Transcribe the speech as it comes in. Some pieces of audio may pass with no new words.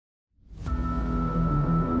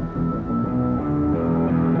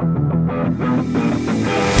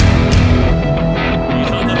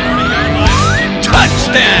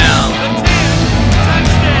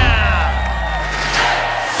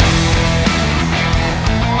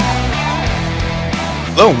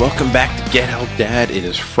Hello and welcome back to Get Help Dad. It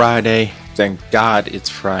is Friday. Thank God it's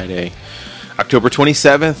Friday. October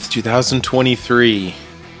 27th, 2023.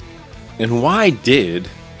 And why did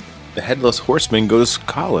the Headless Horseman go to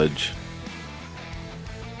college?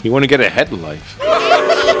 You want to get ahead in life.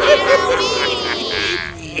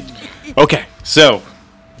 Okay, so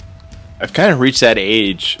I've kind of reached that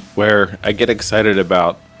age where I get excited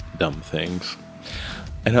about dumb things.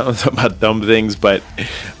 I don't know about dumb things, but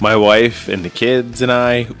my wife and the kids and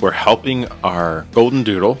I were helping our golden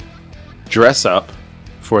doodle dress up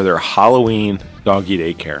for their Halloween doggy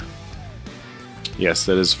daycare. Yes,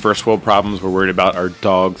 that is first world problems. We're worried about our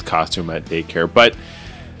dog's costume at daycare, but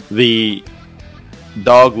the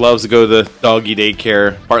dog loves to go to the doggy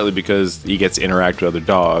daycare, partly because he gets to interact with other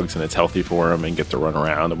dogs and it's healthy for him and get to run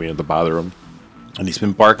around and we don't have to bother him. And he's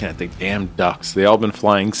been barking at the damn ducks. They all been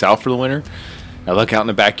flying south for the winter. I look out in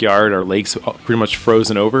the backyard, our lake's pretty much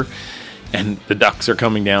frozen over, and the ducks are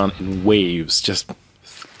coming down in waves, just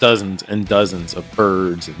dozens and dozens of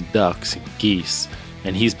birds and ducks and geese,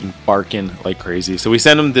 and he's been barking like crazy. So we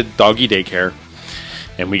sent him to doggy daycare,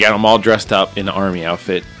 and we got him all dressed up in the army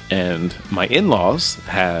outfit, and my in-laws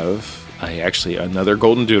have actually another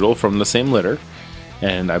golden doodle from the same litter,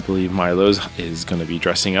 and I believe Milo's is going to be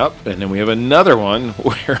dressing up, and then we have another one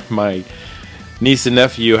where my niece and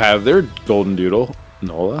nephew have their golden doodle,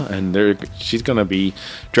 Nola, and she's going to be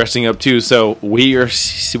dressing up too. So we're going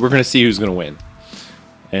to see who's going to win.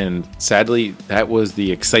 And sadly, that was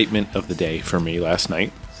the excitement of the day for me last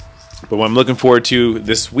night. But what I'm looking forward to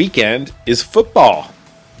this weekend is football.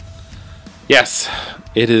 Yes,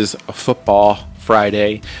 it is a football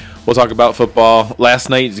Friday. We'll talk about football. Last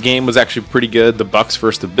night's game was actually pretty good. The Bucks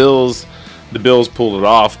versus the Bills. The Bills pulled it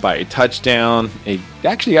off by a touchdown. It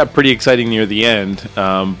actually got pretty exciting near the end,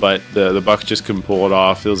 but the Bucks just couldn't pull it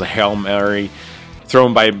off. It was a Hail Mary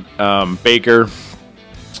thrown by Baker,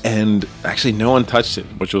 and actually no one touched it,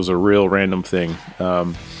 which was a real random thing.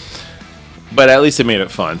 But at least it made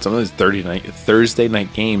it fun. Some of these Thursday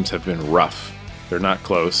night games have been rough. They're not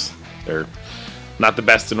close. They're not the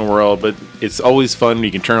best in the world, but it's always fun when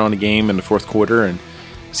you can turn on a game in the fourth quarter and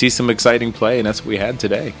see some exciting play, and that's what we had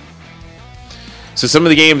today. So some of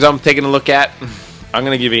the games I'm taking a look at, I'm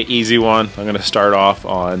going to give you an easy one. I'm going to start off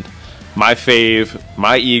on my fave.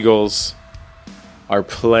 My Eagles are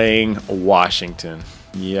playing Washington.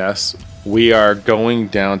 Yes, we are going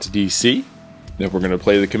down to D.C. Then we're going to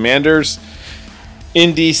play the Commanders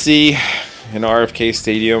in D.C. in RFK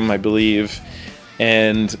Stadium, I believe.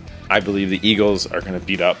 And I believe the Eagles are going to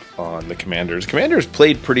beat up on the Commanders. Commanders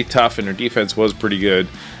played pretty tough and their defense was pretty good.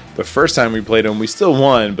 The first time we played them, we still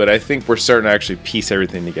won, but I think we're starting to actually piece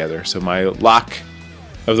everything together. So my lock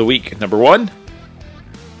of the week, number 1,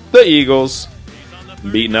 the Eagles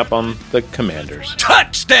beating up on the Commanders.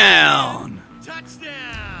 Touchdown!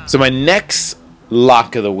 So my next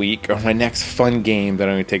lock of the week, or my next fun game that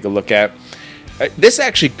I'm going to take a look at, this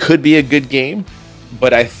actually could be a good game,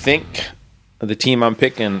 but I think the team I'm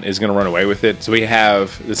picking is going to run away with it. So we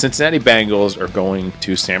have the Cincinnati Bengals are going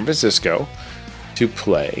to San Francisco to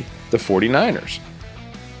play the 49ers.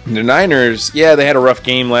 The Niners, yeah, they had a rough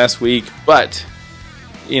game last week, but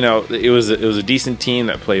you know, it was a decent team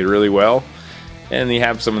that played really well, and they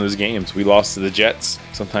have some of those games. We lost to the Jets.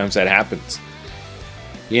 Sometimes that happens.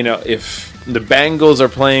 You know, if the Bengals are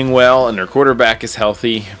playing well and their quarterback is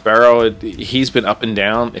healthy, Burrow, he's been up and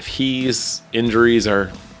down. If his injuries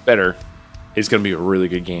are better, it's going to be a really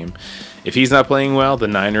good game. If he's not playing well, the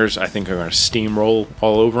Niners, I think, are going to steamroll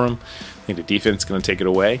all over him. I think the defense is going to take it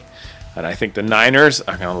away. And I think the Niners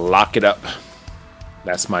are going to lock it up.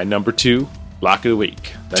 That's my number 2 lock of the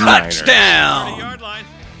week. The Touchdown!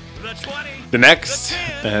 Niners. The next,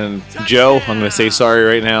 and Joe, I'm going to say sorry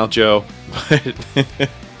right now, Joe.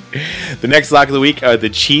 The next lock of the week are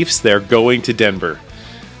the Chiefs. They're going to Denver.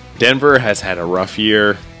 Denver has had a rough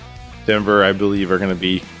year. Denver, I believe, are going to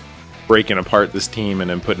be breaking apart this team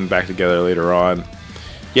and then putting it back together later on.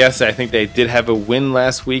 Yes, I think they did have a win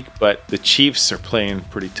last week, but the Chiefs are playing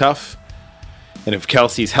pretty tough. And if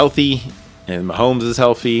Kelsey's healthy and Mahomes is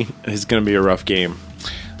healthy, it's going to be a rough game.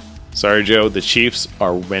 Sorry, Joe. The Chiefs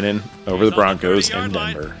are winning over the Broncos in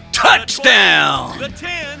Denver. Touchdown!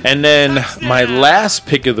 And then my last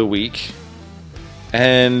pick of the week,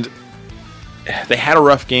 and they had a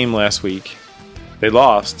rough game last week. They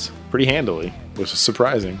lost pretty handily, which is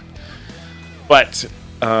surprising. But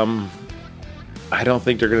I don't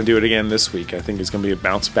think they're going to do it again this week. I think it's going to be a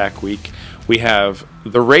bounce-back week. We have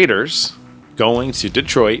the Raiders going to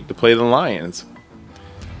Detroit to play the Lions.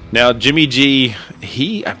 Now, Jimmy G,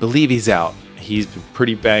 I believe he's out. He's been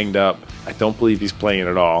pretty banged up. I don't believe he's playing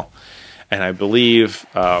at all. and I believe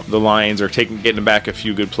the Lions are getting back a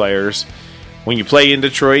few good players. When you play in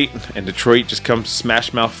Detroit, and Detroit just comes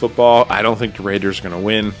smash mouth football, I don't think the Raiders are going to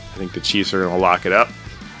win. I think the Chiefs are going to lock it up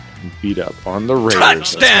and beat up on the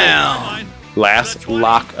Raiders. Touchdown! Last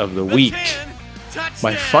lock of the week.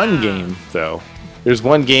 My fun game, though. There's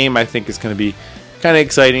one game I think is going to be kind of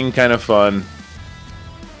exciting, kind of fun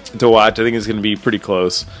to watch. I think it's going to be pretty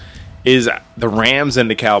close. Is the Rams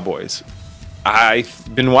and the Cowboys. I've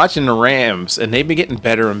been watching the Rams, and they've been getting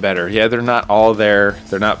better and better. Yeah, they're not all there.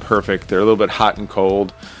 They're not perfect. They're a little bit hot and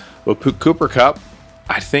cold. But Cooper Kupp,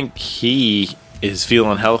 I think he is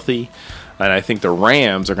feeling healthy, and I think the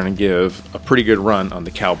Rams are going to give a pretty good run on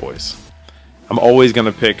the Cowboys. I'm always going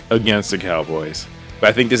to pick against the Cowboys, but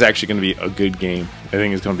I think this is actually going to be a good game. I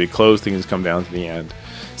think it's going to be close. I think it's come down to the end.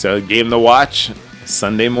 So, game to watch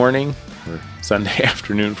Sunday morning or Sunday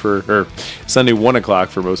afternoon or Sunday 1 o'clock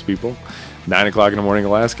for most people. 9 o'clock in the morning,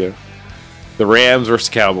 Alaska. The Rams versus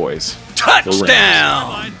Cowboys.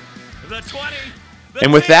 Touchdown!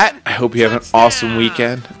 And with that, I hope you have an awesome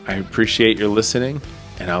weekend. I appreciate your listening,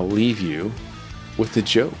 and I'll leave you with a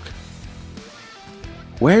joke.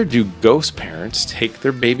 Where do ghost parents take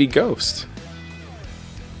their baby ghost?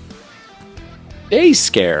 Day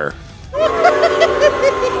scare.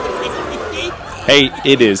 Hey,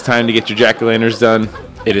 it is time to get your jack-o'-lanterns done.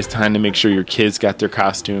 It is time to make sure your kids got their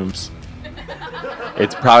costumes.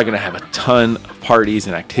 It's probably going to have a ton of parties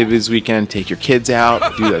and activities this weekend. Take your kids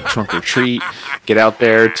out, do the trunk or treat, get out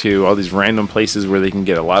there to all these random places where they can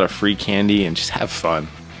get a lot of free candy and just have fun.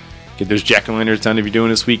 Get those jack-o'-lanterns done if you're doing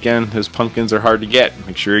this weekend. Those pumpkins are hard to get.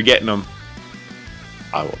 Make sure you're getting them.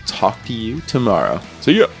 I will talk to you tomorrow.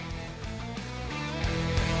 See ya.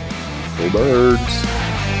 Go Birds.